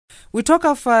We talk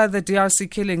of the DRC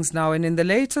killings now, and in the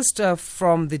latest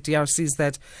from the DRC is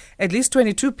that at least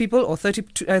 22 people or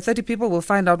 30 people, will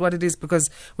find out what it is because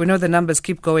we know the numbers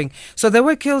keep going. So they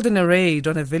were killed in a raid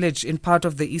on a village in part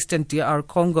of the eastern DR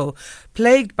Congo,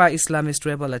 plagued by Islamist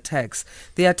rebel attacks.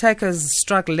 The attackers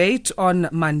struck late on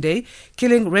Monday,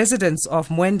 killing residents of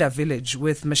Mwenda village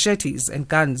with machetes and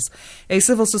guns. A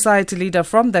civil society leader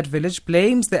from that village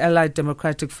blames the Allied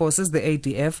Democratic Forces, the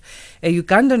ADF, a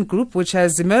Ugandan group which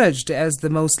has emerged as the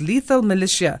most lethal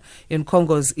militia in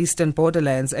Congo's eastern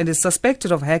borderlands and is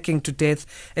suspected of hacking to death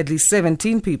at least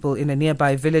 17 people in a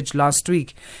nearby village last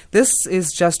week. This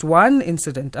is just one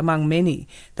incident among many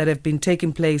that have been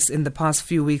taking place in the past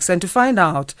few weeks. And to find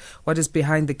out what is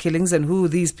behind the killings and who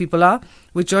these people are,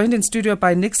 we're joined in studio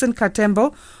by Nixon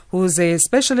Kathembo, who is a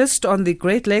specialist on the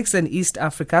Great Lakes and East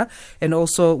Africa and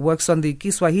also works on the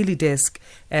KiSwahili Desk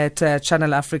at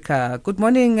Channel Africa. Good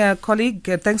morning,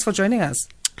 colleague. Thanks for joining us.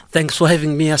 Thanks for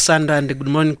having me, Asanda, and good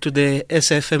morning to the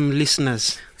SFM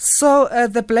listeners. So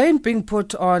the blame being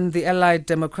put on the Allied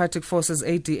Democratic Forces,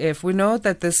 ADF, we know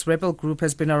that this rebel group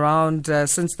has been around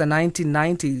since the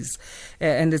 1990s,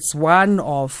 and it's one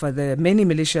of the many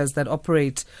militias that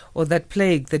operate or that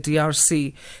plague the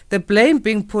DRC. The blame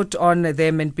being put on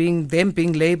them and being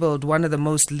labeled one of the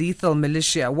most lethal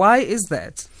militia. Why is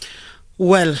that?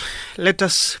 Well, let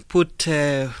us put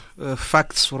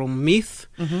facts from myth.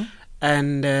 Mm-hmm.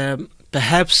 And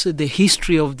perhaps the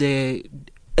history of the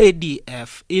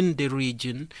ADF in the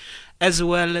region, as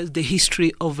well as the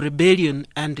history of rebellion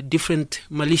and different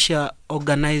militia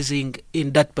organizing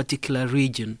in that particular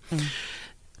region.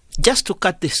 Just to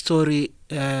cut the story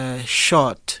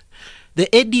short, the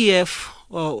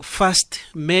ADF first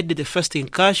made the first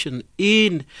incursion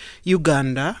in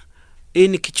Uganda,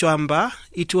 in Kichwamba.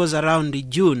 It was around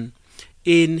June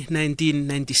in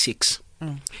 1996.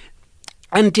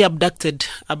 And he abducted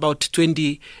about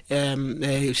 20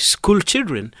 school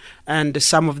children, and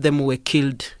some of them were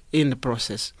killed in the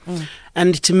process.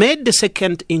 And it made the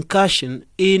second incursion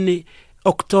in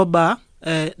October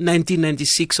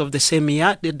 1996 of the same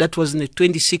year. That was the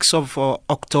 26th of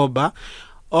October,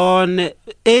 on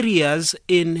areas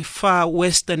in far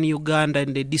western Uganda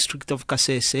in the district of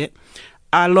Kasese,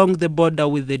 along the border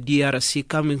with the DRC,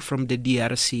 coming from the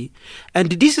DRC.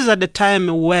 And this is at the time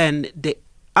when the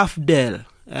AFDEL,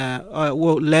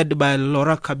 led by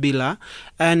Laura Kabila,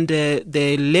 and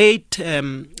the late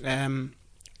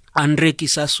Andre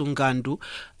Kisasungandu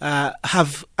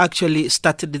have actually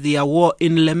started their war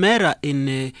in Lemera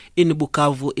in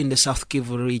Bukavu in the South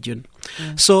Kivu region.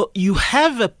 So you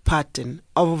have a pattern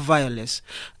of violence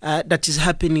that is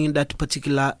happening in that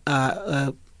particular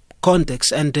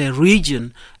context and the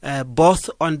region, both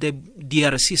on the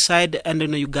DRC side and on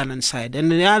the Ugandan side.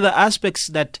 And the other aspects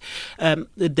that the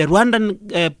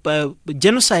Rwandan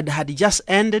genocide had just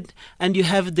ended, and you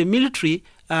have the military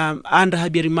under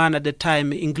Habyarimana at the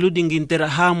time, including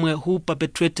Interahamwe, who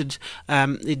perpetrated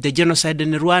the genocide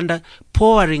in Rwanda,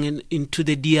 pouring into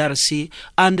the DRC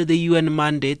under the UN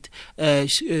mandate,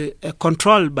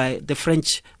 controlled by the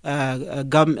French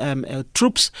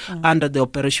troops under the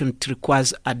Operation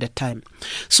Turquoise at the time.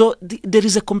 So there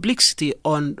is a complexity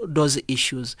on those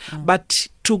issues. But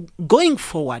going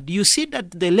forward, you see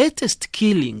that the latest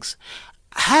killings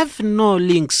have no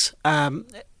links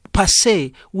per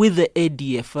se with the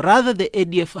ADF. Rather, the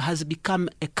ADF has become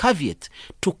a caveat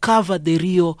to cover the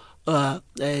real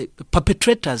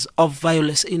perpetrators of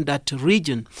violence in that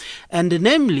region, and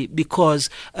namely because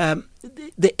the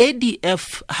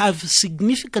ADF have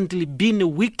significantly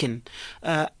been weakened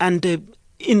and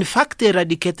in fact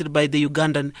eradicated by the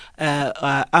Ugandan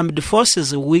armed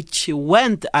forces, which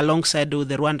went alongside with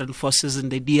the Rwandan forces in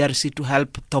the DRC to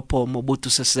help topple Mobutu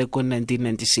Sese Seko in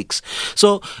 1996.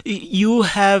 So you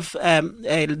have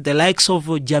the likes of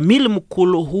Jamil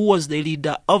Mukulu, who was the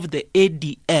leader of the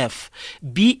ADF,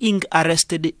 being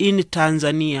arrested in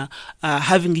Tanzania,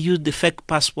 having used the fake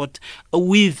passport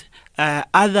with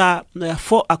other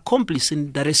 4 accomplices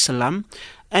in Dar es Salaam.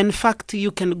 In fact,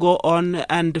 you can go on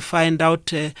and find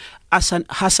out Hassan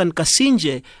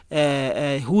Kasinje,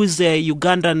 who is a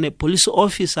Ugandan police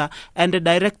officer and the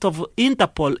director of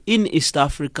Interpol in East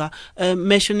Africa,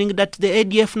 mentioning that the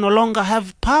ADF no longer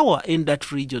have power in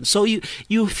that region. So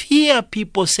you hear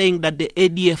people saying that the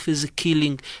ADF is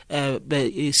killing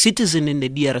citizens in the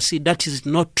DRC. That is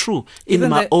not true in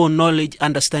my own knowledge,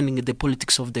 understanding the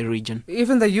politics of the region.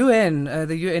 Even the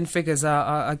UN figures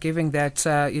are giving that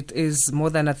it is more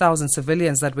than than 1,000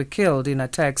 civilians that were killed in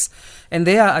attacks, and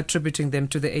they are attributing them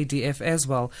to the ADF as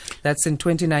well. That's in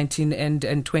 2019 and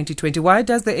 2020. Why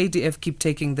does the ADF keep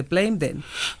taking the blame then,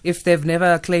 if they've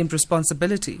never claimed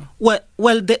responsibility? Well,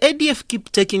 the ADF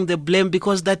keep taking the blame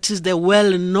because that is the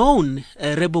well-known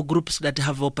rebel groups that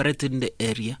have operated in the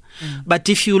area. But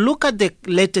if you look at the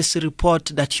latest report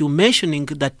that you're mentioning,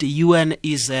 that the UN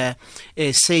is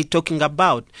talking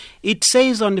about, it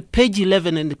says on page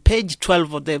 11 and page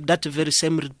 12 of that very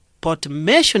same report,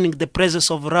 mentioning the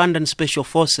presence of Rwandan special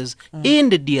forces in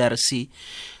the DRC.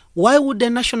 Why would the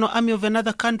national army of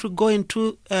another country go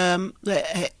into a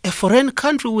foreign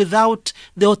country without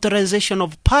the authorization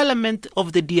of parliament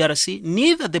of the DRC,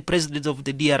 neither the president of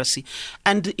the DRC?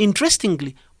 And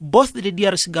interestingly, both the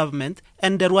DRC government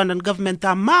and the Rwandan government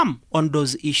are mum on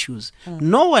those issues.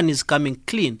 No one is coming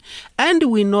clean. And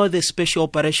we know the special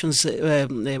operations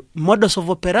modus of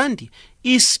operandi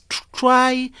is to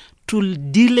try to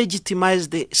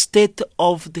delegitimize the state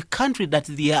of the country that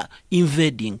they are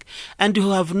invading. And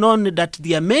you have known that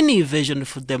there are many invasions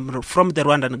from the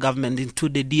Rwandan government into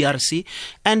the DRC,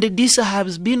 and this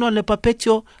has been on a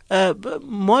perpetual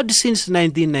mode since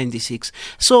 1996.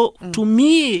 So to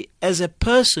me, as a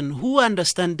person who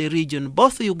understands the region,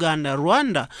 both Uganda,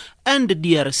 Rwanda, and the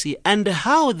DRC, and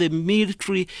how the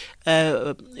military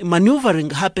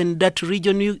maneuvering happened in that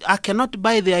region, I cannot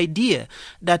buy the idea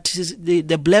that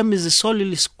the blame is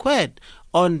solely squared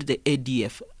on the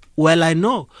ADF. Well, I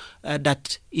know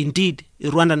that indeed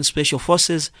Rwandan special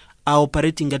forces are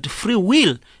operating at free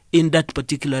will in that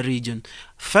particular region.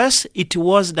 First, it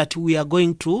was that we are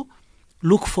going to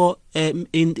look for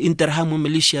Interahamwe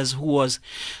militias who was.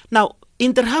 Now,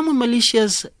 Interahamwe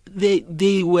militias,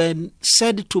 they were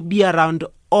said to be around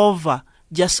over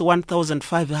just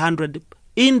 1,500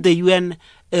 in the UN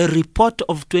report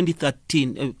of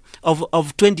 2013,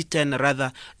 of 2010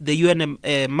 rather, the UN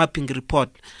mapping report.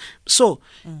 So,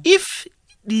 if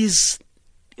these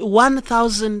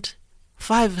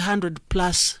 1,500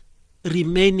 plus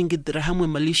remaining Interahamwe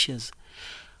militias,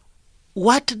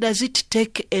 what does it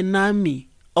take an army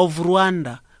of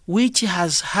Rwanda, which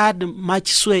has had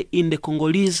much sway in the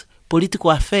Congolese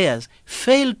political affairs,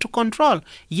 failed to control,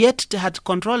 yet it had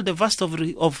controlled the vast of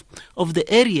the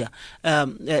area,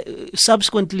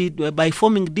 subsequently by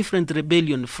forming different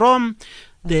rebellion from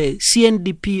the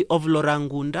CNDP of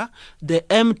Lorangunda, the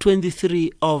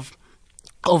M23 of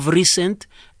recent,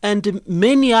 and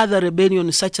many other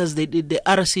rebellions such as the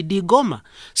RCD Goma.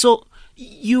 So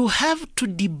you have to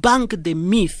debunk the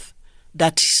myth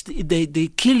that the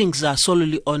killings are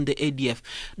solely on the ADF.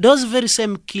 Those very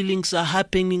same killings are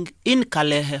happening in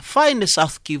Kalehe, far in the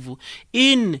South Kivu,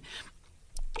 in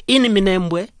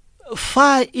Minembwe,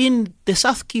 far in the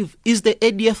South Kivu. Is the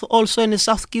ADF also in the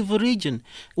South Kivu region?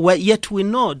 Well, yet we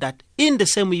know that in the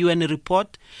same UN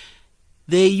report,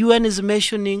 the UN is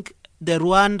mentioning the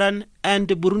Rwandan and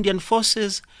the Burundian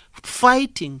forces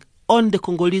fighting on the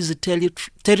Congolese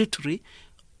territory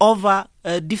over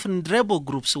different rebel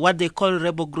groups, what they call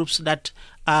rebel groups that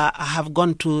have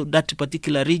gone to that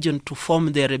particular region to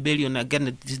form their rebellion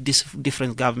against this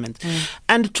different government.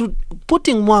 And to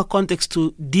putting more context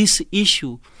to this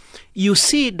issue, you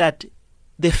see that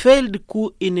the failed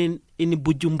coup in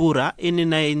Bujumbura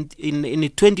in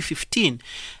 2015,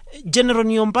 General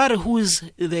Nyombare, who is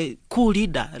the coup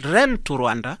leader, ran to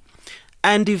Rwanda,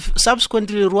 and if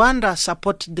subsequently Rwanda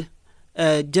supported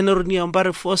General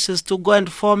Nyombare forces to go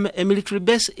and form a military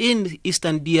base in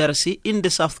eastern DRC, in the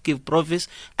South Kivu province,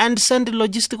 and send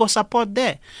logistical support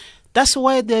there. That's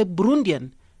why the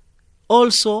Burundian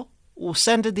also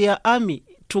sent their army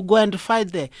to go and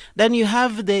fight there. Then you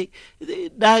have the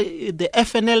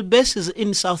FNL bases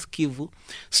in South Kivu.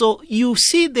 So you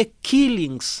see the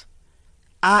killings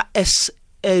are as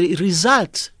a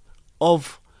result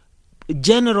of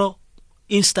general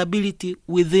instability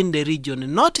within the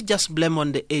region, not just blame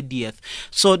on the ADF.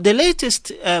 So the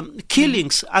latest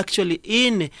killings actually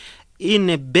in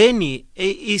Beni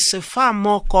is far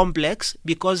more complex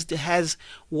because it has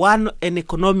an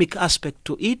economic aspect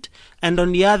to it, and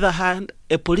on the other hand,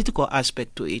 a political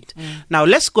aspect to it. Now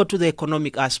let's go to the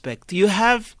economic aspect. You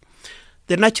have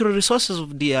the natural resources of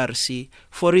DRC,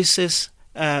 for instance,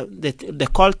 the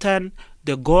coltan,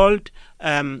 the gold,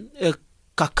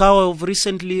 cacao of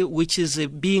recently, which is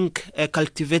being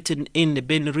cultivated in the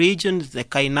Beni region, the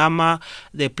Kainama,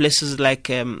 the places like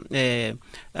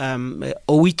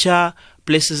Owicha,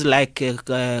 places like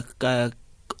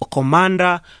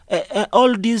Komanda,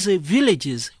 all these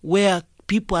villages where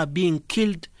people are being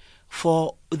killed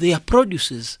for their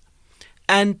produces.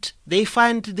 And they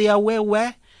find their way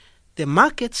where the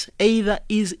markets either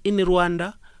is in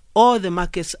Rwanda all the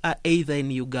markets are either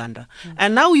in Uganda.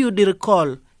 And now you'd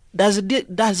recall, does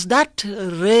that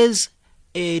raise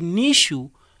an issue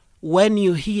when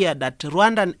you hear that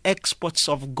Rwandan exports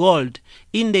of gold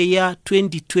in the year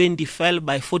 2020 fell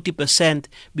by 40%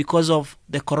 because of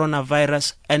the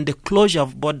coronavirus and the closure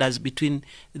of borders between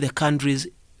the countries,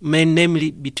 namely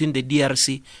between the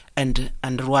DRC and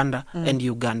Rwanda and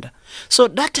Uganda? So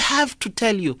that have to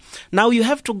tell you. Now you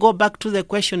have to go back to the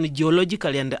question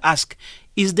geologically and ask,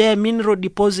 is there a mineral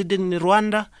deposit in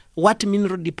Rwanda? What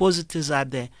mineral deposits are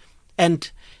there? And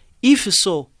if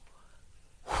so,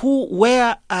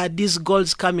 where are these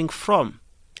golds coming from?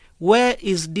 Where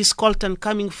is this coltan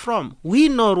coming from? We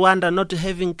know Rwanda not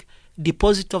having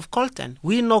deposit of coltan.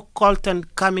 We know coltan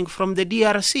coming from the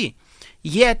DRC.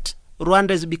 Yet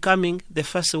Rwanda is becoming the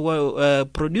first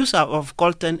producer of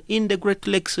coltan in the Great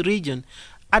Lakes region,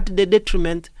 at the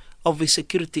detriment of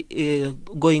security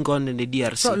going on in the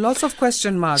DRC. So lots of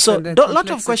question marks. So a lot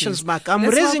of questions marks. I'm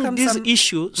raising this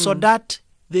issue so that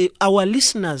our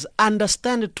listeners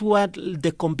understand toward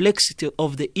the complexity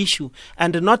of the issue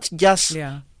and not just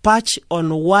patch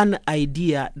on one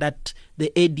idea that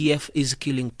the ADF is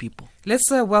killing people.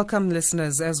 Let's welcome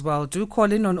listeners as well. Do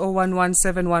call in on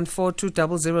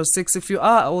 011-714-2006 if you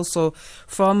are also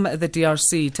from the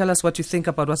DRC. Tell us what you think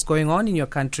about what's going on in your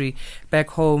country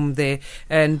back home there.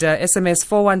 And SMS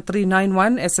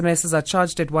 41391. SMSs are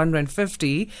charged at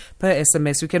 150 per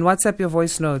SMS. You can WhatsApp your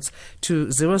voice notes to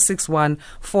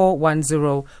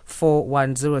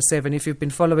 061-410-4107. If you've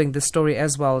been following this story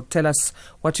as well, tell us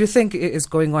what you think is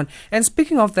going on. And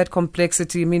speaking of that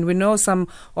complexity, I mean, we know some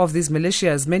of these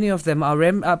militias, many of them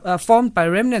are formed by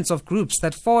remnants of groups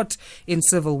that fought in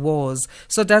civil wars.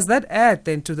 So does that add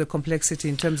then to the complexity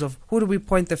in terms of who do we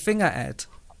point the finger at?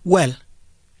 Well,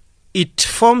 it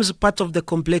forms part of the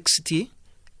complexity,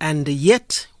 and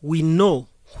yet we know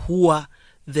who are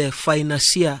the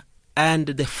financier and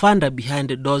the funder behind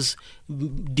those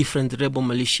different rebel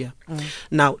militia.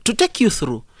 Now, to take you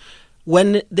through,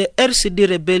 when the RCD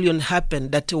rebellion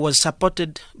happened that was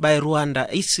supported by Rwanda,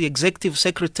 its executive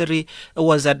secretary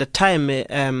was at the time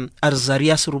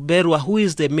Arzarias Ruberwa, who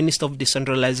is the Minister of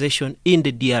Decentralization in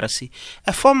the DRC,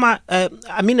 a former, a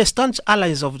staunch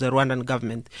ally of the Rwandan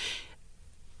government.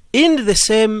 In the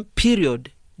same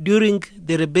period, during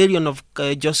the rebellion of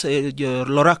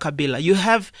Laurent Kabila, you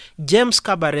have James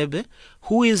Kabarebe,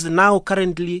 who is now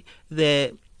currently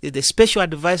the special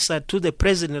advisor to the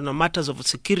president on matters of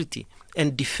security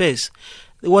and defense.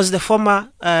 He was the former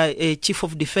chief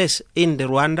of defense in the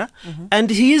Rwanda, and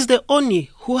he is the only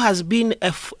who has been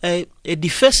a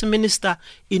defense minister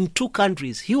in two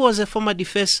countries. He was a former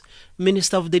defense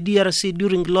minister of the DRC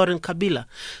during Laurent Kabila.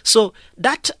 So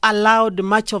that allowed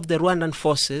much of the Rwandan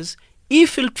forces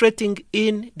infiltrating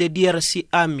in the DRC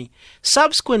army.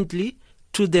 Subsequently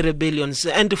to the rebellions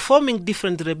and forming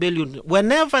different rebellions.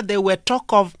 Whenever they were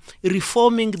talk of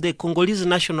reforming the Congolese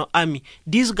National Army,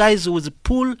 these guys would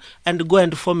pull and go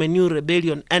and form a new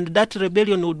rebellion, and that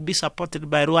rebellion would be supported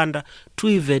by Rwanda to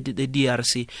evade the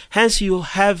DRC. Hence, you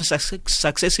have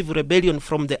successive rebellion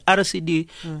from the RCD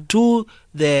to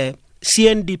the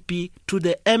CNDP to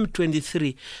the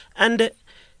M23. And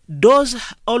those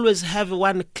always have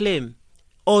one claim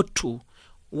or two.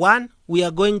 One, we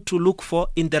are going to look for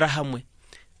Interahamwe.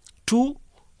 Two,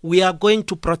 we are going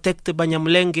to protect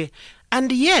Banyamulenge.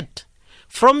 And yet,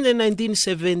 from the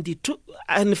 1972,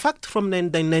 in fact, from the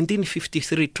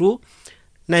 1953 to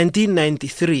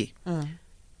 1993,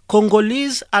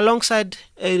 Congolese, alongside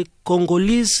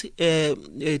Congolese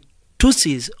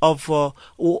Tutsis of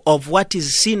what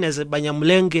is seen as a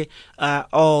Banyamulenge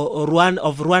or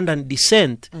of Rwandan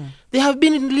descent, they have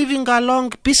been living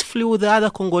along peacefully with the other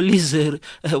Congolese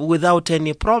without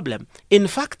any problem. In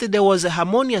fact, there was a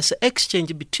harmonious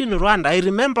exchange between Rwanda. I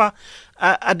remember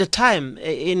at the time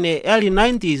in the early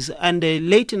 90s and the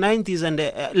late 90s and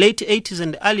the late 80s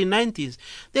and the early 90s,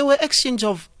 there were exchange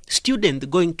of students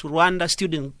going to Rwanda,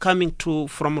 students coming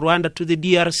from Rwanda to the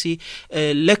DRC,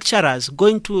 lecturers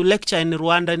going to lecture in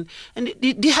Rwanda, and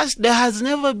there has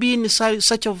never been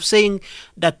such of saying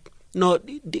that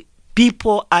the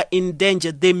people are in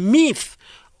danger. The myth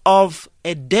of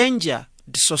a danger,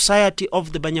 the society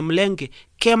of the Banyamulenge,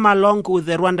 came along with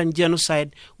the Rwandan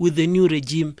genocide, with the new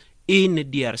regime in the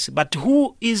DRC. But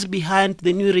who is behind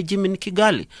the new regime in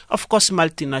Kigali? Of course,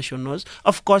 multinationals.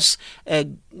 Of course,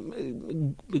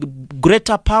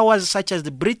 greater powers such as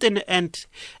the Britain and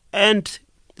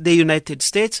the United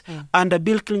States under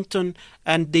Bill Clinton,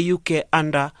 and the UK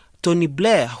under Tony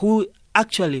Blair, who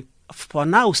actually for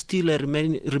now still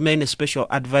remain a special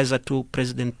advisor to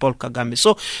President Paul Kagame.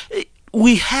 So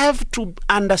we have to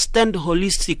understand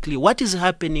holistically what is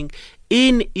happening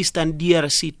in Eastern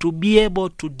DRC to be able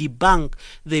to debunk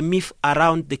the myth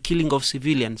around the killing of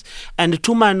civilians. And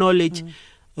to my knowledge,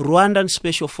 Rwandan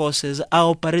special forces are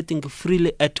operating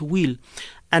freely at will.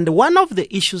 And one of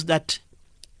the issues that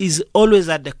is always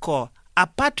at the core,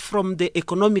 apart from the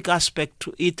economic aspect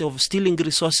to it of stealing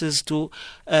resources to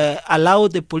allow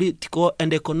the political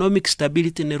and economic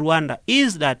stability in Rwanda,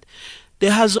 is that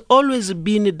there has always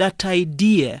been that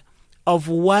idea of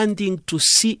wanting to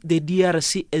see the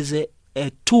DRC as a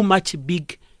too much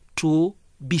big to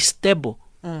be stable,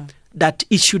 that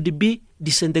it should be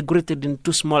disintegrated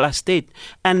into smaller states.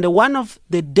 And one of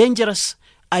the dangerous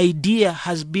idea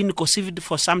has been conceived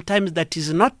for some time that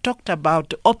is not talked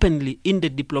about openly in the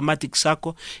diplomatic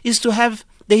circle is to have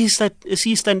the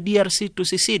Eastern DRC to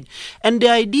secede. And the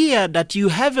idea that you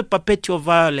have a perpetual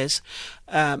violence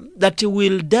that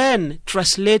will then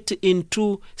translate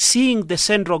into seeing the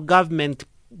central government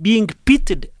being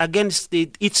pitted against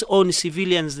its own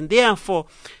civilians, and therefore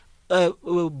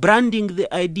branding the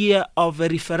idea of a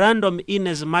referendum in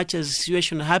as much as the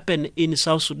situation happened in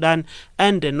South Sudan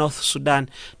and North Sudan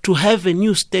to have a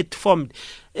new state formed.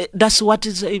 That's what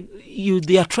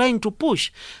they are trying to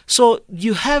push. So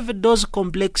you have those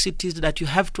complexities that you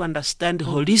have to understand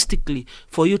holistically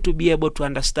for you to be able to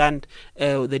understand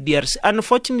the DRC.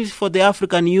 Unfortunately for the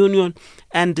African Union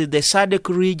and the SADC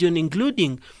region,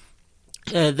 including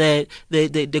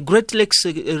the Great Lakes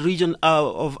region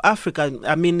of Africa,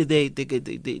 I mean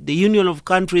the Union of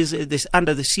Countries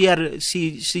under the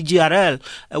CGRL,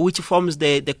 which forms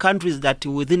the countries that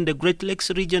within the Great Lakes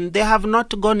region, they have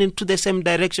not gone into the same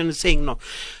direction, saying no,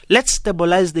 let's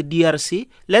stabilize the DRC,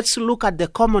 let's look at the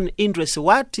common interests,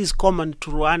 what is common to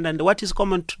Rwanda and what is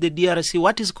common to the DRC,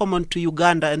 what is common to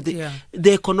Uganda, and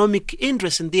the economic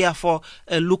interests, and therefore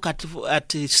look at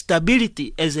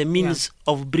stability as a means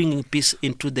of bringing peace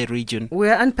into the region.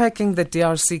 We're unpacking the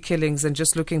DRC killings and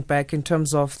just looking back in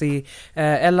terms of the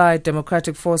Allied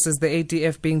Democratic Forces, the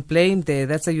ADF, being blamed there.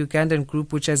 That's a Ugandan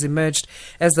group which has emerged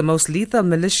as the most lethal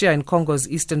militia in Congo's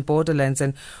eastern borderlands.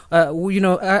 And,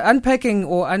 unpacking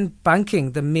or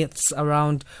unbunking the myths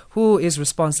around who is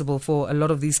responsible for a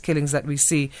lot of these killings that we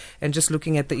see, and just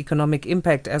looking at the economic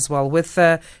impact as well. With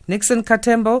Nixon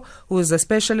Kathembo, who is a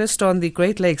specialist on the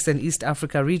Great Lakes and East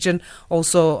Africa region,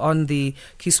 also on the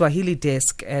KiSwahili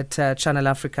Desk at Channel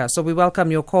Africa. So we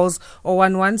welcome your calls,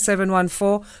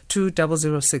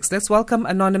 011-714-2006. Let's welcome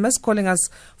Anonymous calling us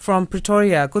from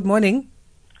Pretoria. Good morning.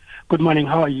 Good morning.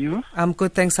 How are you? I'm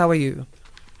good, thanks. How are you?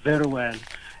 Very well.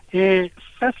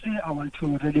 Firstly, I want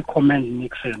to really commend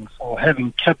Nixon for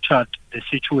having captured the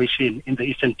situation in the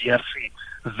Eastern DRC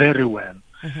very well.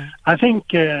 I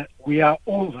think we are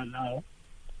over now,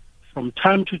 from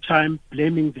time to time,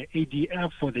 blaming the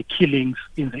ADF for the killings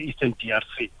in the Eastern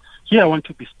DRC. Here I want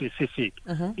to be specific.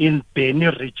 In Beni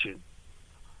region,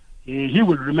 he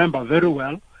will remember very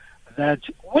well that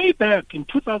way back in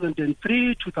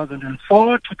 2003,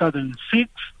 2004,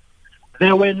 2006,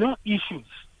 there were no issues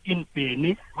in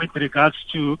Beni with regards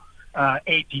to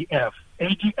ADF.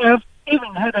 ADF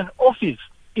even had an office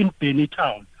in Beni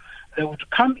town. They would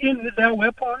come in with their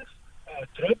weapons,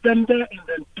 drop them there, and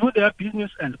then do their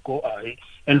business and go away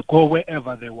and go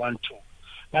wherever they want to.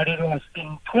 But it was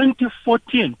in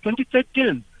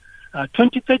 2013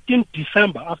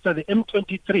 December, after the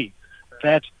M23,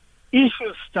 that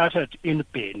issues started in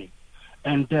Beni.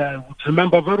 And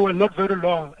remember very well, not very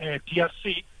long,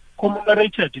 DRC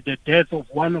commemorated the death of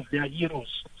one of their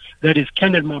heroes, that is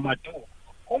Colonel Mamadou,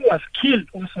 who was killed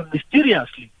also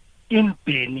mysteriously in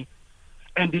Beni.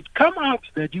 And it came out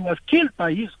that he was killed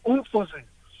by his own forces.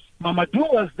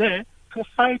 Mamadou was there to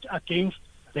fight against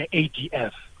the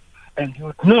ADF. And you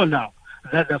would know now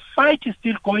that the fight is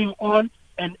still going on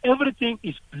and everything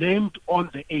is blamed on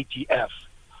the ADF.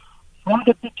 From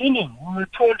the beginning, we were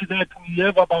told that we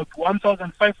have about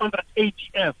 1,500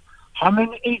 ADF. How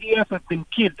many ADF have been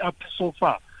killed up to so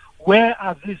far? Where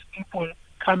are these people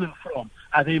coming from?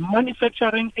 Are they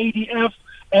manufacturing ADF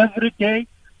every day?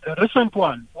 The recent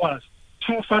one was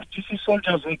 2 FARDC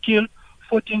soldiers were killed,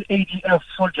 14 ADF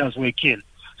soldiers were killed.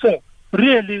 So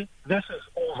really, this is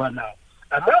over now.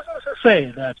 I must also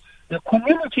say that the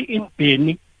community in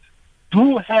Beni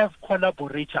do have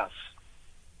collaborators,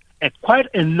 quite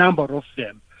a number of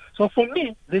them. So for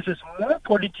me, this is more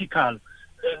political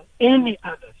than any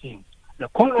other thing. The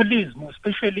Congolese, more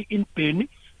especially in Beni,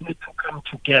 need to come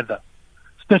together.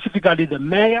 Specifically the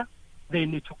mayor, they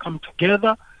need to come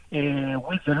together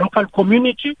with the local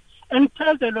community and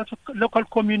tell the local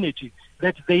community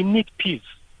that they need peace.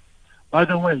 By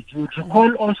the way, you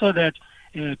recall also that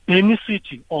Beni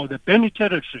City or the Beni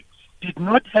territory did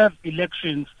not have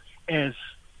elections as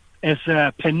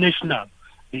pan-national.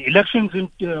 The elections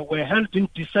were held in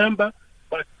December,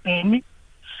 but any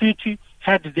city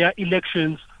had their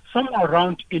elections somewhere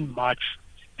around in March.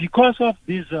 Because of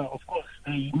this, of course,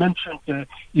 you mentioned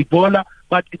Ebola,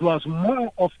 but it was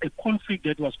more of a conflict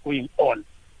that was going on.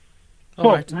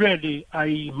 So really,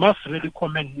 I must really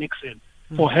commend Nixon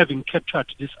for having captured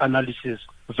this analysis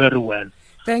very well.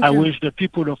 Thank you. I wish the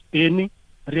people of Beni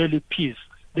really peace.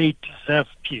 They deserve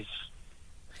peace.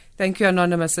 Thank you,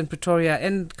 Anonymous in Pretoria.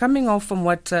 And coming off from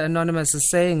what Anonymous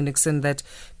is saying, Nixon, that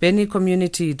Beni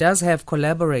community does have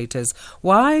collaborators,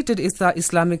 why did the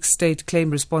Islamic State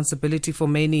claim responsibility for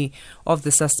many of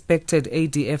the suspected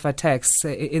ADF attacks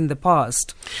in the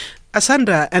past?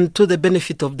 Asandra, and to the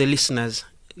benefit of the listeners,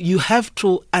 you have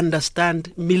to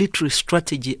understand military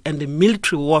strategy and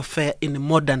military warfare in a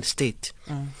modern state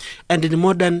and in a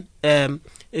modern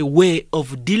way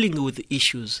of dealing with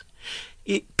issues.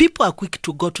 People are quick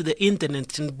to go to the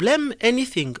internet and blame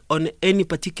anything on any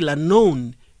particular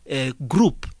known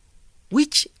group,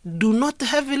 which do not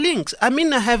have links. I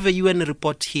mean, I have a UN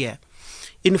report here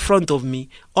in front of me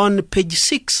on page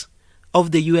 6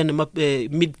 of the UN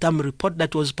midterm report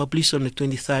that was published on the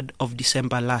 23rd of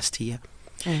December last year.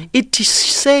 It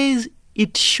says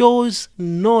it shows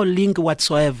no link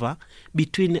whatsoever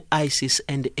between ISIS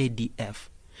and ADF.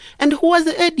 And who was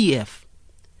the ADF?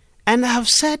 And I have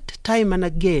said time and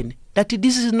again that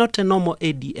this is not a normal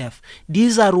ADF.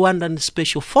 These are Rwandan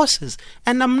special forces.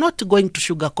 And I'm not going to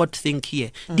sugarcoat things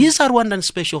here. These are Rwandan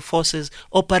special forces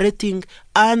operating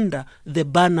under the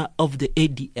banner of the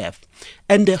ADF.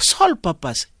 And their sole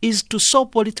purpose is to sow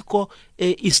political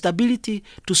instability,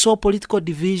 to sow political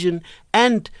division,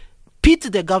 and pit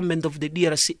the government of the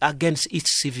DRC against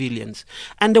its civilians.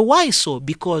 And why so?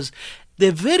 Because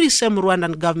the very same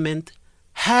Rwandan government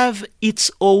have its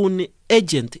own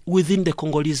agent within the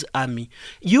Congolese army.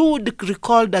 You would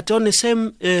recall that on the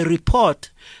same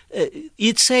report,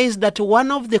 it says that one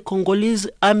of the Congolese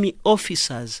army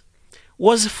officers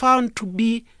was found to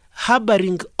be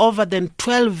harboring over than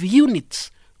 12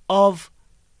 units of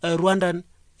Rwandan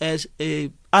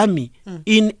army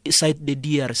inside the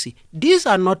DRC. These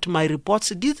are not my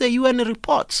reports, these are UN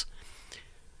reports.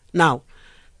 Now,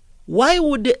 why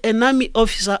would an army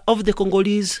officer of the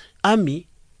Congolese army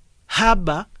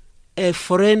harbor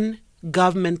foreign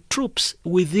government troops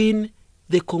within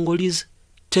the Congolese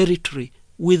territory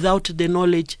without the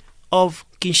knowledge of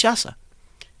Kinshasa?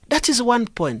 That is one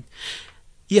point.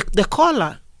 The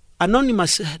caller,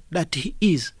 anonymous that he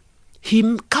is,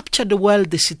 he captured well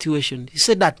the situation. He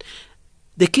said that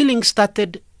the killing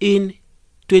started in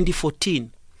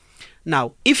 2014.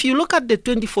 Now, if you look at the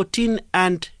 2014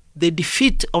 and the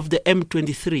defeat of the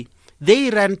M23, they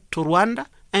ran to Rwanda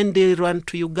and they ran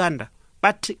to Uganda.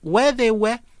 But where they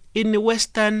were in the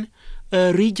western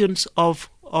regions of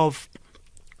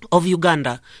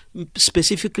Uganda,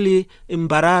 specifically in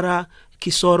Mbarara,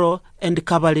 Kisoro, and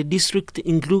Kabale district,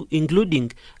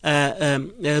 including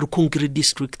Rukungiri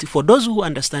district, for those who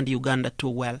understand Uganda too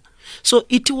well. So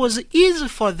it was easy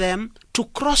for them to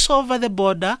cross over the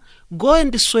border, go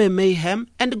and sow mayhem,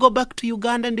 and go back to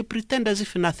Uganda and pretend as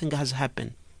if nothing has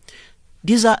happened.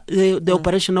 These are the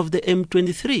operation of the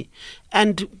M23.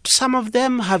 And some of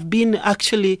them have been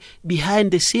actually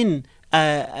behind the scene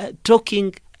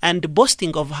talking and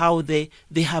boasting of how they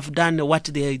have done what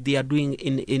they are doing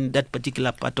in that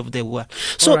particular part of the world.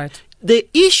 So the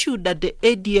issue that the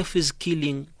ADF is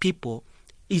killing people,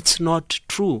 it's not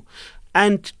true.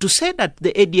 And to say that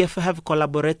the ADF have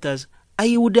collaborators,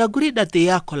 I would agree that they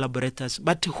are collaborators.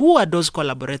 But who are those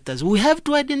collaborators? We have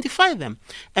to identify them.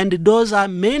 And those are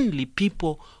mainly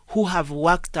people who have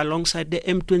worked alongside the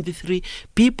M23,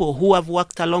 people who have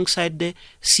worked alongside the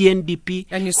CNDP.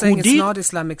 And you're saying it's not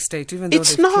Islamic State, even though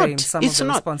they've claimed some of the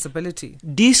responsibility.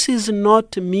 This is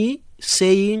not me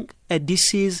saying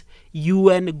this is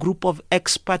UN group of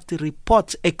expert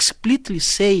reports explicitly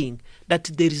saying that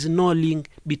there is no link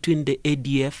between the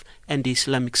ADF and the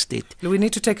Islamic State. We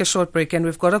need to take a short break, and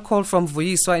we've got a call from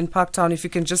Vuyiswa in Parktown. If you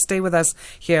can just stay with us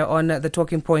here on The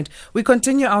Talking Point. We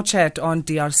continue our chat on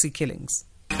DRC killings.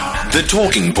 The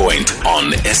Talking Point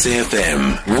on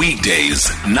SAFM. Weekdays,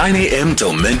 9 a.m.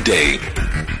 till midday.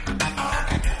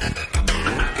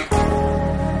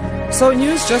 So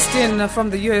news just in from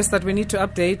the U.S. that we need to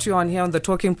update you on here on The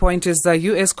Talking Point is the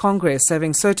U.S. Congress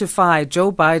having certified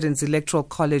Joe Biden's Electoral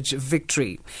College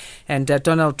victory. And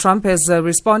Donald Trump has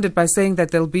responded by saying that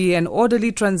there'll be an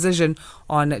orderly transition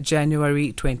on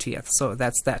January 20th. So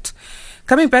that's that.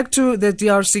 Coming back to the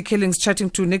DRC killings, chatting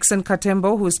to Nixon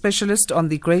Kathembo, who is specialist on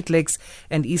the Great Lakes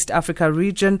and East Africa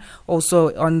region,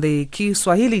 also on the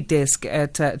KiSwahili Desk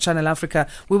at Channel Africa.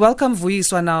 We welcome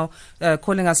Vuyiswa now,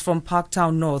 calling us from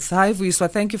Parktown North. Hi,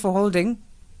 Vuyiswa. Thank you for holding.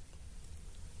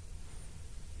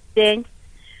 Thanks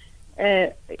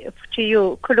to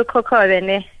you.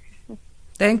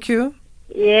 Thank you.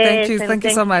 Yes, thank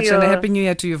you so much, and a happy New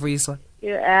Year to you, Vuyiswa.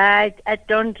 I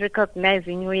don't recognize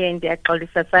New Year in the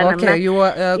Okay, you are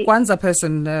a Kwanzaa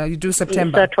person. You do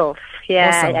September. Sort of. Yeah,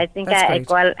 Awesome. I think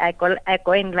I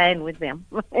go in line with them.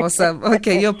 Awesome.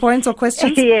 Okay, your points or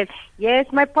questions? Yes.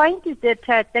 My point is that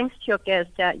thanks to your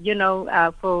guest,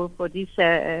 for this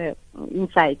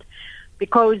insight,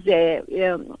 because the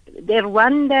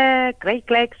Rwanda, Great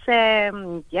Lakes,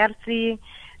 DRC,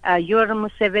 Yoweri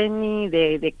Museveni,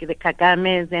 the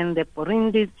Kagames and the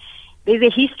Burundis, there's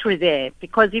a history there,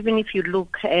 because even if you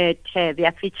look at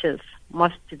their features,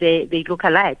 they look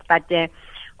alike. But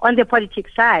on the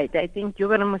politics side, I think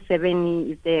Yoweri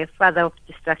Museveni is the father of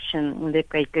destruction in the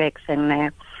Great Lakes, and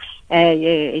there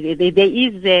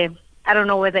is, I don't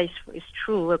know whether it's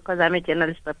true, because I'm a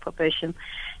journalist by profession,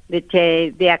 that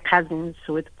they are cousins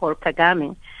with Paul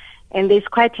Kagame, and there's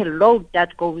quite a lot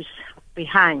that goes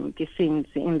behind the scenes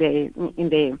in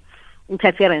the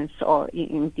interference or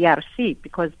in DRC,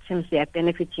 because it seems they are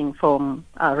benefiting from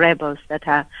rebels that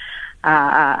are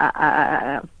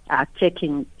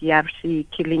taking DRC,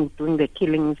 doing the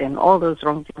killings and all those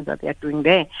wrong things that they are doing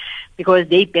there, because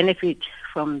they benefit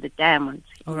from the diamonds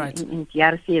in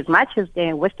DRC as much as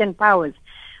the Western powers,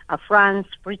 France,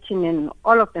 Britain, and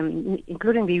all of them,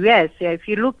 including the US. If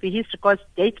you look, the history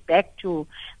dates back to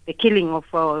the killing of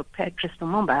Patrice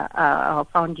Lumumba, our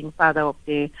founding father of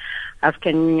the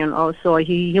African Union. Also,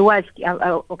 he was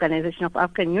Organization of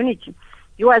African Unity.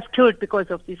 He was killed because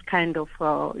of this kind of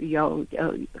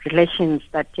relations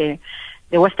that the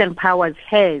Western powers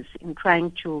has in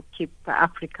trying to keep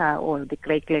Africa or the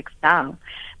Great Lakes down.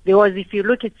 Because if you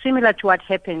look at similar to what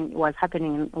was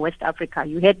happening in West Africa,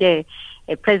 you had a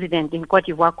president in Cote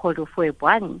d'Ivoire called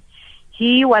Houphouët-Boigny.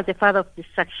 He was a father of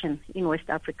destruction in West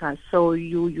Africa. So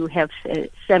you have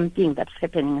same thing that's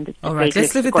happening in the All right,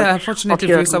 let's leave it there. Unfortunately,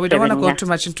 Vuyiswa, we don't want to go too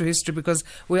much into history because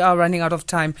we are running out of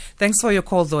time. Thanks for your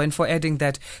call, though, and for adding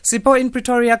that. Sipho in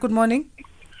Pretoria, good morning.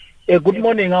 Good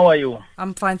morning. How are you?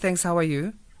 I'm fine, thanks. How are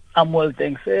you? I'm well,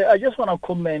 thanks. I just want to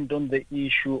comment on the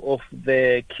issue of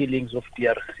the killings of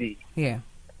DRC. Yeah.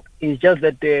 It's just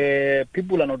that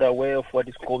people are not aware of what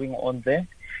is going on there.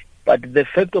 But the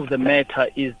fact of the matter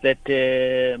is that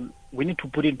we need to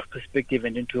put into perspective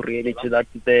and into reality that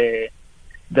the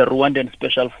Rwandan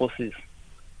special forces,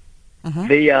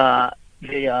 they are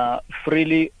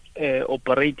freely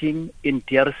operating in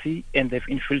DRC, and they've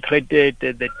infiltrated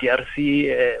the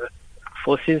DRC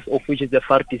forces, of which is the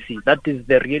FARDC. That is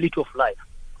the reality of life.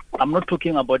 I'm not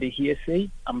talking about a hearsay.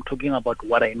 I'm talking about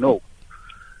what I know.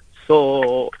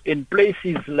 So in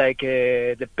places like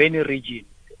the Beni region,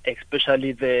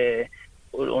 especially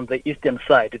on the eastern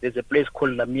side, there's a place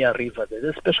called Lamia River. There's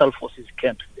a special forces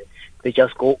camps there. They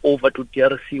just go over to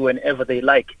DRC whenever they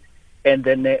like. And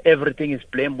then everything is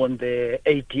blamed on the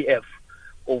ATF,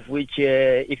 of which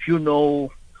if you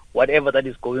know whatever that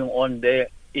is going on there,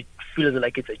 it feels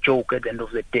like it's a joke at the end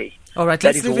of the day. All right,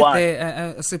 let's leave it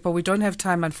there, Sipho. We don't have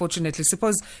time, unfortunately.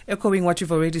 Suppose echoing what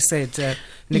you've already said,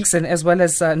 Nixon, as well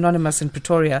as Anonymous in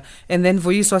Pretoria, and then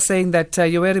Vuyiswa saying that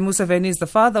Yoweri Museveni is the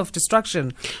father of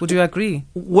destruction. Would you agree?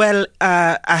 Well,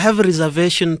 I have a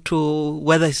reservation to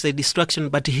whether it's a destruction,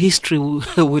 but history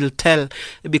will tell.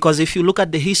 Because if you look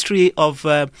at the history of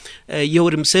Yoweri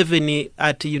Museveni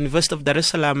at the University of Dar es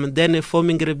Salaam, then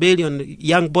forming rebellion,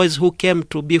 young boys who came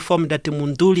to be formed at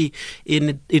Munduli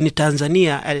in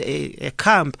Tanzania, a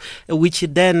camp, which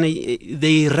then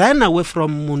they ran away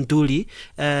from Munduli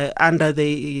under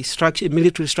the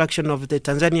military instruction of the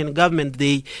Tanzanian government.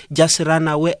 They just ran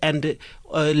away and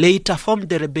later formed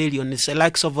the rebellion. It's the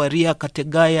likes of Aria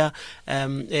Kategaya,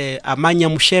 Amanya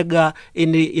Mushega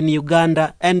in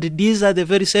Uganda, and these are the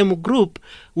very same group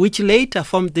which later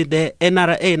formed the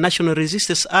NRA, National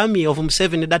Resistance Army of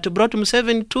Museveni, that brought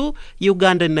Museveni to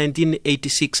Uganda in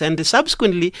 1986. And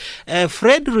subsequently,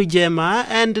 Fred Rugema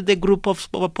and the group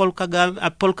of Paul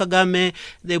Kagame,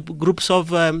 the groups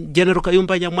of General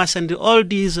Kayumba Nyamwasa, and all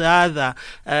these other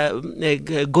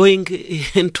going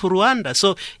into Rwanda.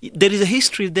 So there is a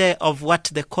history there of what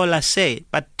the callers say,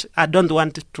 but I don't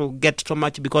want to get too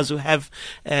much because we have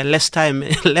less time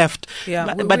left.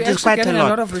 Yeah, but it's quite a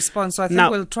lot of response, so I think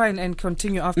we'll try and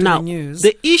continue after the news.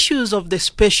 The issues of the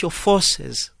special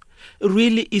forces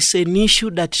really is an issue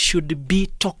that should be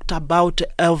talked about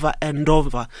over and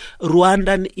over.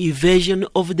 Rwandan invasion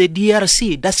of the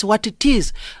DRC, that's what it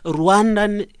is.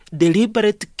 Rwandan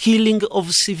deliberate killing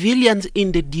of civilians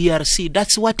in the DRC,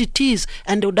 that's what it is.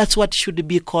 And that's what should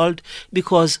be called,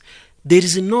 because there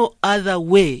is no other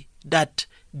way that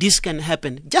this can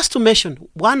happen. Just to mention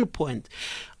one point,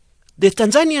 the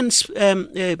Tanzanian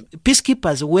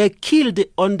peacekeepers were killed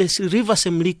on the river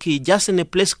Semliki, just in a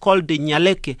place called the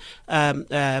Nyaleke,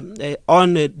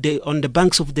 on the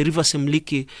banks of the river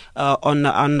Semliki, on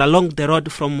along the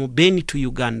road from Beni to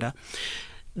Uganda.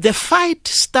 The fight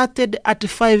started at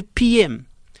 5 p.m.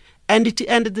 and it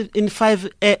ended in 5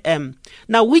 a.m.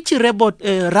 Now, which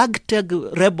ragtag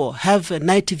rebel have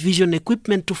night vision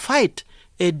equipment to fight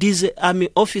these army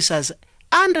officers?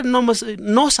 Under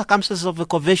no circumstances of a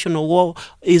conventional war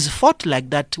is fought like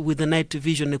that with the night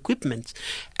vision equipment.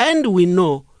 And we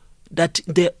know that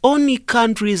the only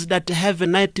countries that have a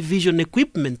night vision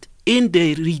equipment in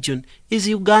the region is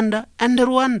Uganda and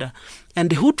Rwanda.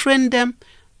 And who trained them?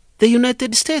 The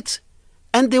United States.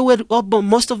 And they were,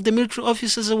 most of the military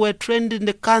officers were trained in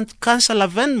the Council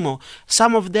of Venmo.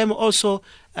 Some of them also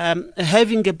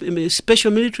having a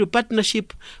special military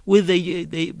partnership with the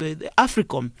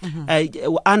AFRICOM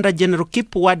under General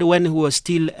Kip Ward when he was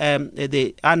still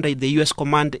under the U.S.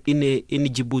 command in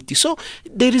Djibouti. So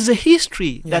there is a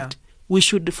history that we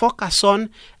should focus on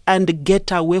and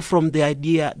get away from the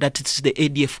idea that it's the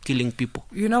ADF killing people.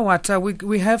 You know what?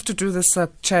 We have to do this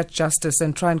chat justice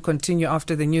and try and continue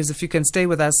after the news. If you can stay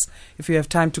with us, if you have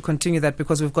time to continue that,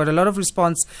 because we've got a lot of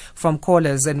response from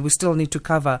callers and we still need to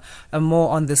cover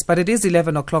more on this. But it is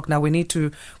 11 o'clock now. We need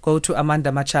to go to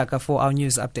Amanda Machaka for our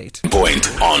news update. Point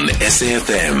on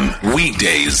SAFM,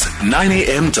 weekdays, 9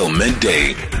 a.m. till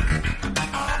midday.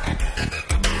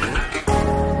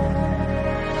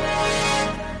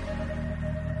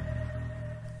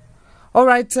 All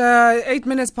right, 8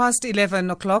 minutes past 11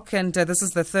 o'clock, and this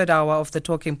is the third hour of the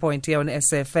Talking Point here on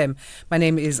SAFM. My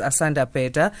name is Asanda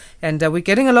Peda, and we're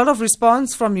getting a lot of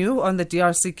response from you on the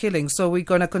DRC killing, so we're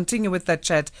going to continue with that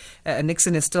chat.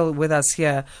 Nixon is still with us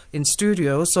here in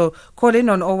studio, so call in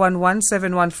on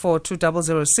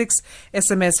 011-714-2006,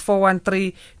 SMS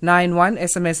 41391.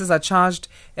 SMSs are charged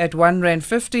at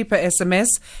R1.50 per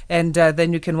SMS, and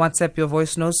then you can WhatsApp your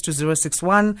voice notes to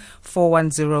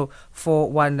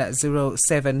 061-410-4107.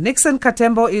 Nixon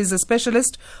Kathembo is a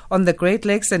specialist on the Great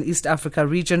Lakes and East Africa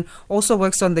region, also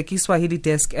works on the KiSwahili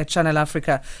Desk at Channel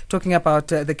Africa, talking about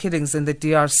the killings in the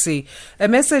DRC. A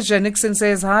message, Nixon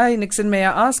says, "Hi, Nixon, may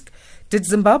I ask, did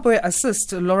Zimbabwe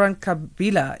assist Laurent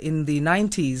Kabila in the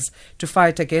 90s to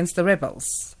fight against the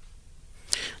rebels?"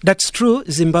 That's true.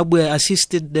 Zimbabwe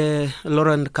assisted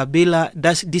Laurent Kabila.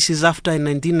 This is after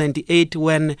 1998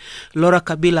 when Laurent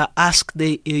Kabila asked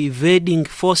the invading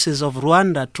forces of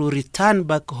Rwanda to return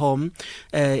back home.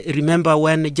 Remember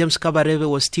when James Kabarebe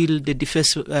was still the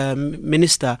defense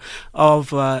minister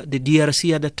of the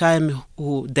DRC at the time,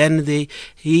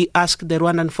 he asked the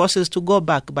Rwandan forces to go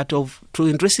back. But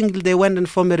interestingly, they went and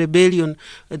formed a rebellion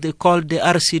they called the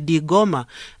RCD Goma.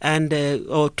 And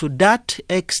to that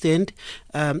extent,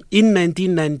 in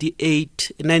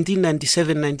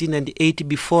 1997-1998,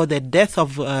 before the death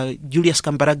of Julius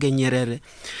Kambarage Nyerere,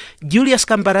 Julius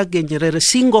Kambarage Nyerere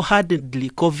single-handedly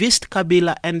convinced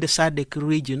Kabila and the SADC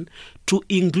region to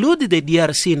include the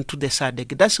DRC into the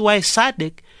SADC. That's why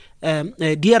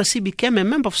DRC became a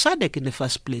member of SADC in the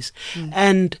first place.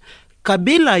 And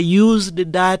Kabila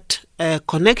used that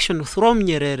connection from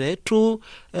Nyerere to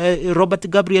Robert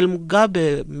Gabriel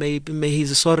Mugabe, may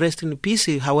his soul rest in peace,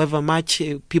 however much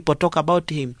people talk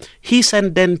about him. He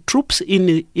sent then troops in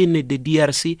the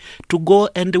DRC to go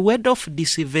and ward off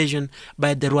this invasion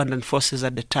by the Rwandan forces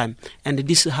at the time. And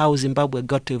this is how Zimbabwe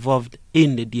got involved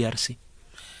in the DRC.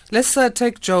 Let's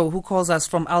take Joe, who calls us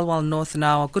from Alwal North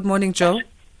now. Good morning, Joe.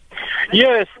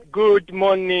 Yes, good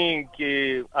morning,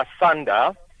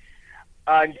 Asanda.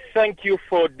 And thank you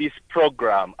for this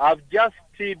program. I've just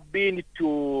been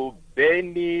to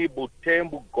Beni,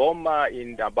 Butembo, Goma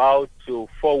in about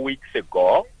 4 weeks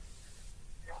ago.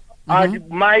 And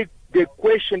the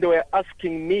question they were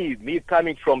asking me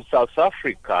coming from South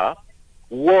Africa,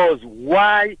 was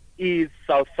why is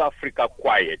South Africa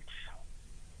quiet?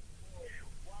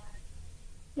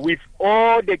 With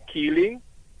all the killing,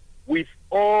 with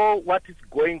all what is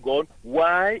going on,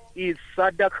 why is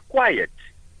SADC quiet?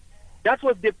 That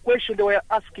was the question they were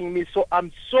asking me. So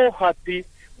I'm so happy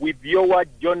with your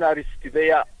journalist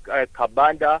there,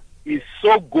 Kabanda. Is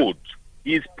so good.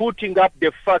 He's putting up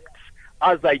the facts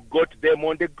as I got them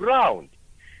on the ground.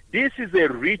 This is a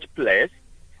rich place,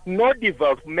 no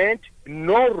development,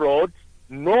 no roads,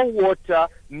 no water,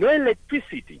 no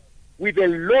electricity, with a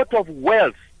lot of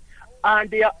wealth. And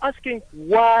they are asking,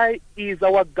 why is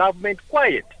our government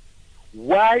quiet?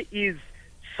 Why is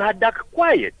SADC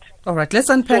quiet? All right, let's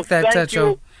unpack that,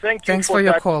 Joe. Thanks for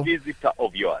your call. Visitor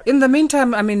of yours. In the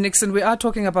meantime, I mean, Nixon, we are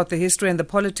talking about the history and the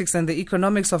politics and the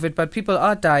economics of it, but people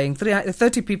are dying.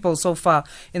 30 people so far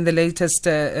in the latest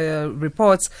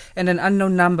reports, and an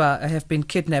unknown number have been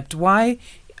kidnapped. Why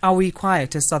are we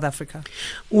quiet as South Africa?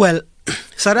 Well,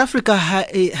 South Africa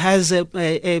has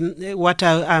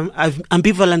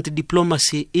ambivalent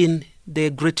diplomacy in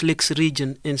the Great Lakes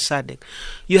region in SADC.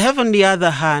 You have, on the other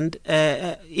hand,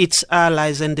 its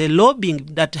allies and the lobbying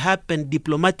that happened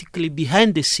diplomatically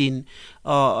behind the scene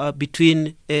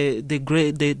between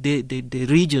the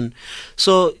region.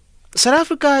 So South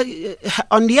Africa,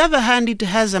 on the other hand, it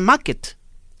has a market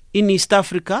in East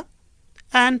Africa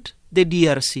and the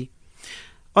DRC.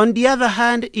 On the other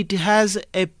hand, it has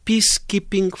a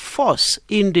peacekeeping force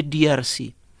in the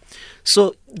DRC.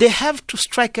 So they have to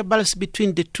strike a balance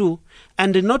between the two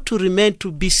and not to remain to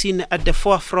be seen at the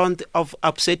forefront of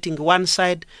upsetting one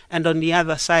side and on the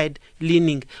other side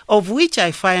leaning, of which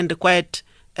I find quite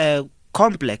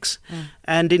complex.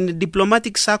 And in the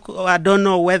diplomatic circle, I don't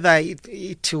know whether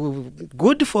it's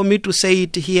good for me to say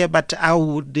it here, but I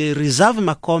would reserve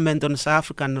my comment on South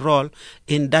African role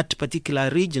in that particular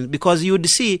region, because you would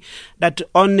see that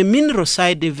on the mineral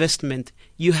side investment,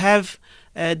 you have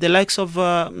the likes of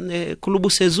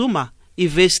Kulubu Sezuma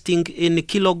investing in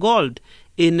Kilo Gold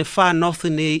in far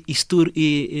northern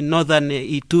in northern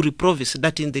Ituri province,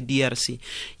 that in the DRC.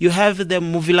 You have the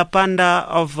Muvilapanda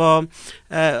of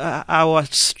our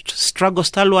struggle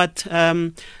stalwart,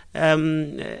 the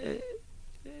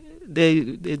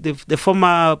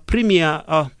former premier,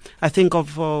 I think,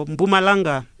 of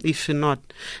Mpumalanga, if not.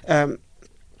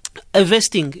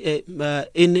 Investing in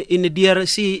the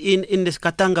DRC in the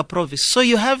Katanga province. So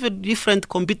you have a different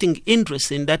competing interests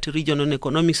in that region on the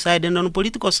economic side, and on the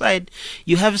political side,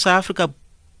 you have South Africa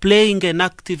playing an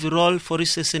active role, for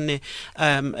instance, in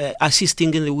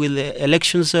assisting with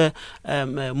elections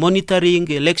monitoring,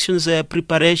 elections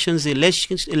preparations,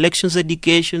 elections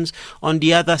educations. On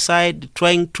the other side,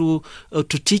 trying to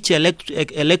teach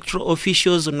electoral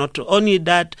officials. Not only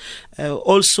that,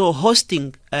 also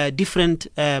hosting different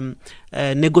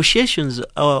negotiations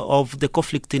of the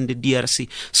conflict in the DRC.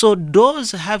 So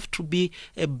those have to be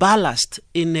balanced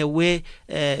in a way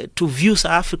to view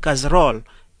South Africa's role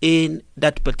in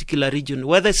that particular region.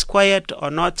 Whether it's quiet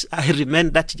or not, I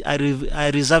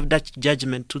reserve that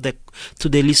judgment to the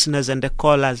listeners and the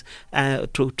callers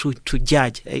to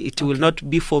judge. It will not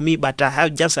be for me, but I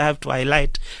have to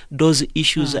highlight those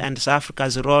issues and South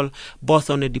Africa's role both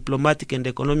on the diplomatic and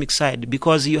economic side,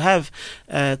 because you have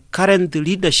current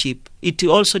leadership. It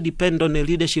also depends on the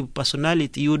leadership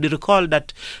personality. You would recall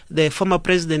that the former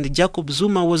president Jacob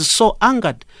Zuma was so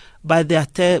angered by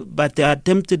the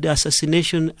attempted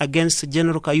assassination against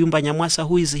General Kayumba Nyamwasa,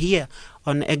 who is here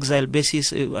on exile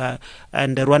basis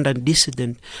and a Rwandan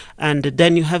dissident. And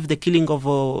then you have the killing of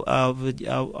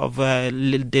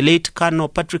the late Colonel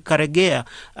Patrick Karegeya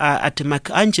at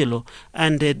Macangelo,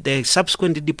 and the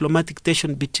subsequent diplomatic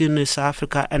tension between South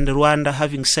Africa and Rwanda,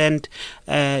 having sent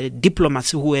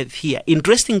diplomats who were here.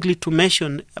 Interestingly, to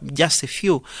mention just a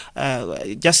few,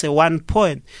 one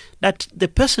point, that the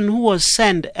person who was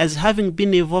sent as having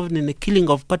been involved in the killing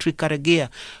of Patrick Karegeya,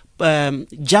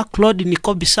 Jack-Claude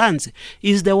Nkobi-Sanze,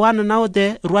 is the one now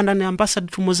the Rwandan ambassador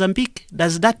to Mozambique.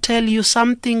 Does that tell you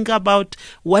something about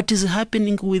what is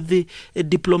happening with the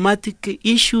diplomatic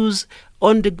issues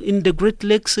in the Great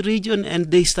Lakes region and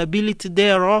the stability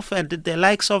thereof, and the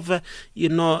likes of a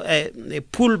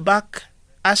pullback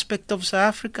aspect of South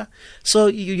Africa? So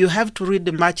you have to read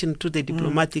the much into the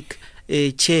diplomatic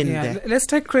chain there. Let's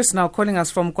take Chris now, calling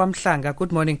us from KwaMhlanga.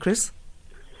 Good morning, Chris.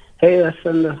 Hey,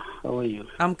 Asanda, how are you?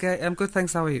 I'm good,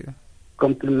 thanks. How are you?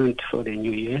 Compliment for the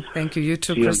new year. Thank you. You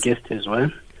too, to Chris. Your guest as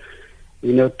well.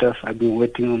 You know, tough. I've been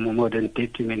waiting more than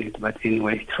 30 minutes, but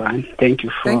anyway, it's fine. Thank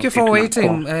you for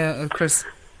waiting, Chris.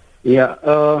 Yeah,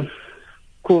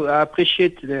 cool. I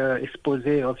appreciate the expose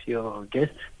of your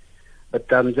guest,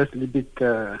 but I'm just a little bit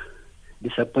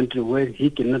disappointed where he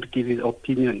cannot give his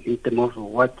opinion in terms of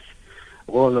what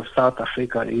role of South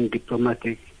Africa in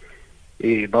diplomatic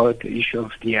about the issue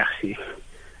of DRC.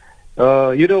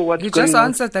 You know what? You just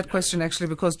answered that question actually,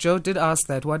 because Joe did ask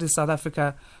that. What is South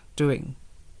Africa doing?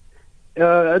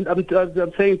 I'm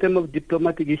saying in terms of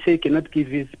diplomatic, he say he cannot give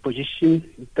his position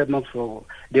in terms of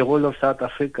the role of South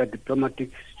Africa diplomatic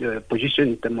position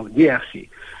in terms of DRC.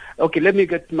 Okay, let me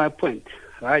get my point.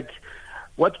 Right,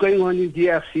 what's going on in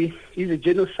DRC is a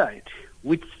genocide,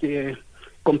 which the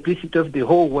complicity of the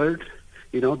whole world,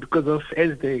 because of,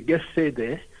 as the guest said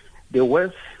there, the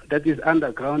wealth that is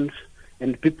underground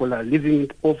and people are living in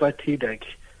poverty like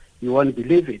you won't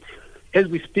believe it. As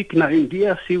we speak now in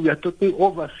DRC, we are talking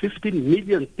over 15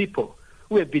 million people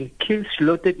who have been killed,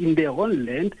 slaughtered in their own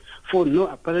land for no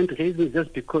apparent reason,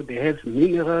 just because they have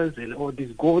minerals and all this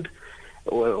gold.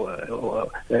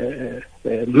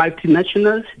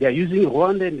 Multinationals, they are using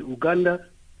Rwanda and Uganda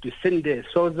to send their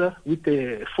soldiers with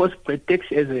a false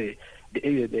pretext, as the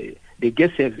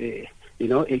guests have,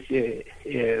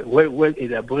 well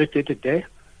elaborated there.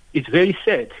 It's very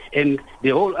sad. And the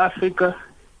whole Africa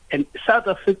and South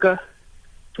Africa,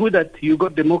 through that you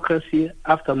got democracy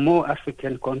after more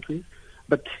African countries,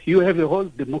 but you have a whole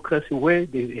democracy where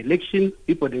the election,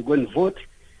 people, they go and vote,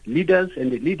 leaders,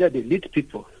 and the leader, they lead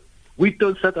people. We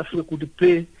thought South Africa could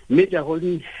play major role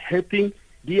in helping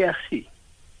DRC.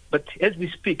 But as we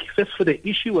speak, first for the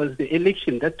issue was the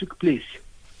election that took place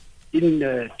in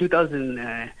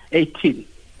 2018,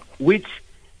 which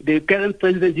the current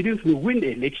president didn't even win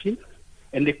the election,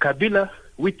 and the Kabila,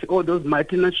 with all those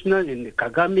multinationals and the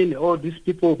Kagame and all these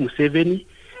people, Museveni,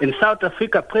 and South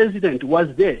Africa president was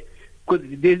there. Because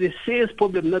there's a serious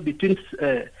problem now between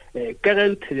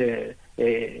current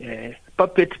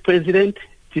puppet president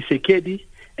Tshisekedi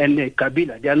and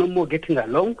Kabila. They are no more getting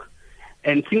along,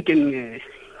 and things can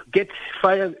get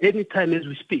fired anytime as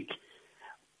we speak.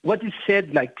 What is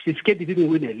said, like Tshisekedi didn't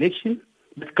win the election,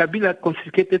 but Kabila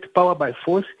confiscated power by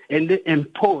force and they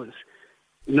imposed,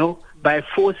 by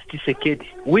force Tshisekedi,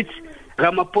 which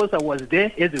Ramaphosa was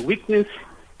there as a witness,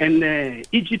 and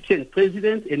Egyptian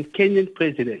president and Kenyan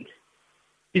president.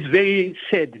 It's very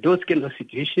sad, those kind of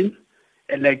situations.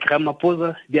 And like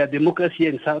Ramaphosa, there are democracy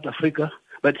in South Africa,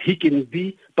 but he can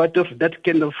be part of that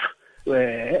kind of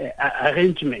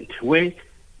arrangement where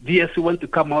DRC want to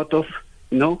come out of,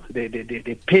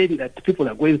 the pain that people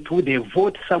are going through. They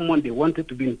vote someone they wanted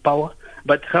to be in power,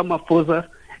 but Ramaphosa,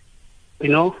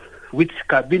 with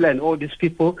Kabila and all these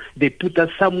people, they put us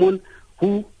someone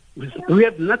who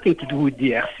have nothing to do with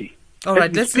DRC. All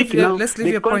right, let's leave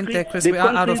your point there, Chris. We are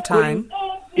out of time.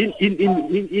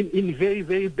 In very,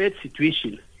 very bad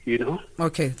situation,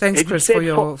 Okay, thanks, Chris, for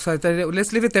your... So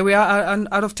let's leave it there. We are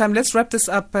out of time. Let's wrap this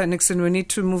up, Nixon. We need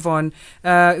to move on.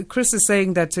 Chris is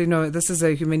saying that, this is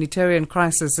a humanitarian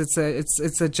crisis.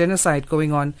 It's a genocide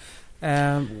going on.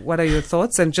 What are your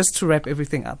thoughts? And just to wrap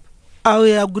everything up. I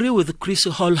agree with Chris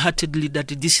wholeheartedly that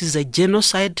this is a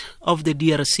genocide of the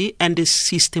DRC and a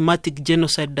systematic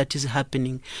genocide that is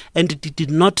happening. And it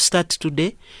did not start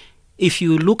today. If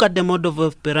you look at the modus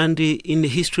operandi in the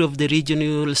history of the region,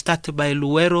 you will start by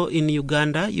Luwero in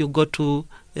Uganda, you go to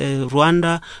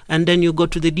Rwanda, and then you go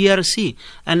to the DRC.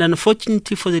 And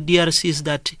unfortunately for the DRC is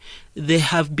that there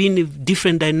have been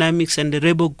different dynamics and the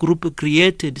rebel group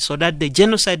created so that the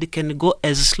genocide can go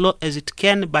as slow as it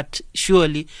can, but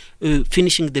surely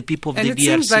finishing the people of the DRC. And it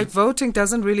seems like voting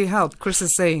doesn't really help, Chris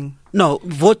is saying. No,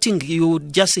 voting, you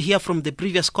just hear from the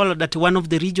previous caller that one of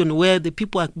the regions where the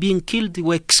people are being killed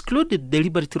were excluded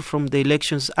deliberately from the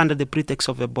elections under the pretext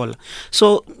of Ebola.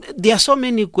 So there are so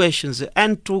many questions.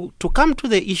 And to come to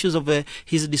the issues of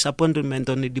his disappointment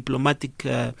on the diplomatic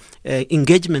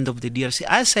engagement of the DRC,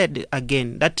 I said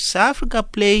again that South Africa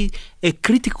play a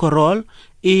critical role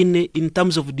in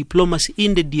terms of diplomacy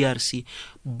in the DRC,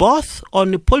 both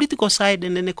on the political side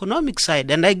and an economic side.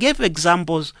 And I gave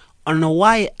examples on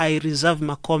why I reserve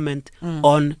my comment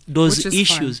on those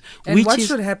issues. Fine. And what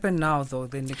should happen now, though,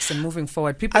 then, Nixon, moving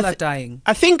forward? People are dying.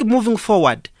 I think moving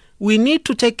forward, we need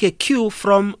to take a cue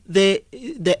from the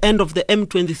end of the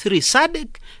M23.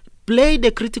 SADC played a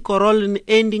critical role in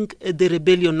ending the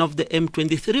rebellion of the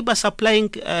M23 by supplying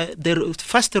the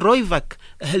first Royvac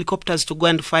helicopters to go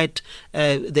and fight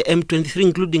the M23,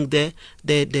 including the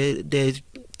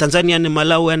Tanzanian,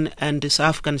 Malawian, and the South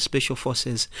African Special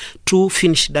Forces to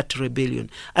finish that rebellion.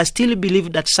 I still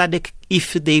believe that SADC,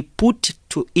 if they put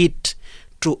to it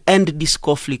to end this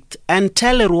conflict and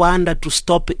tell Rwanda to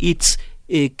stop its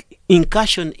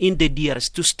incursion in the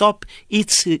DRC, to stop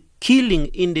its killing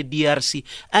in the DRC,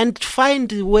 and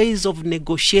find ways of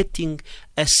negotiating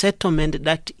a settlement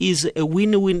that is a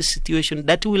win-win situation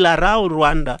that will allow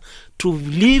Rwanda to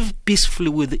live peacefully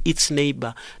with its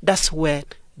neighbor. That's where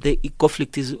the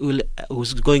conflict is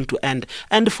going to end.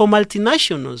 And for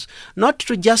multinationals, not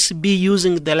to just be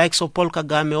using the likes of Paul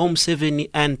Kagame or Museveni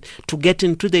and to get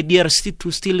into the DRC to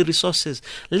steal resources.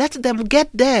 Let them get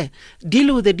there,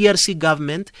 deal with the DRC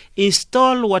government,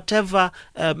 install whatever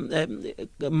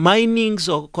minings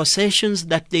or concessions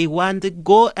that they want,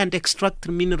 go and extract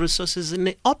mineral resources in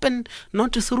the open,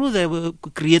 not through the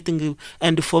creating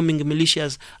and forming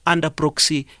militias under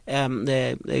proxy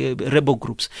rebel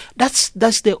groups.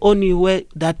 That's That's the only way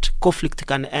that conflict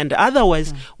can end.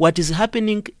 Otherwise, what is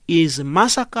happening is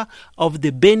massacre of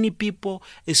the Beni people,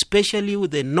 especially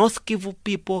with the North Kivu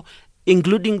people,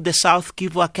 including the South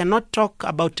Kivu. I cannot talk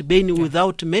about Beni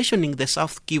without mentioning the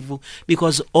South Kivu,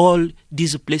 because all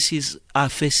these places are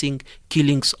facing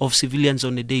killings of civilians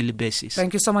on a daily basis.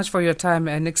 Thank you so much for your time.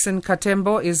 Nixon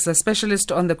Kathembo is a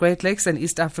specialist on the Great Lakes and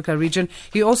East Africa region.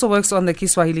 He also works on the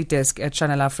KiSwahili Desk at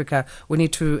Channel Africa. We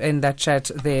need to end that chat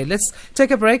there. Let's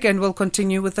take a break and we'll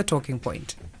continue with the talking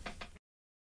point.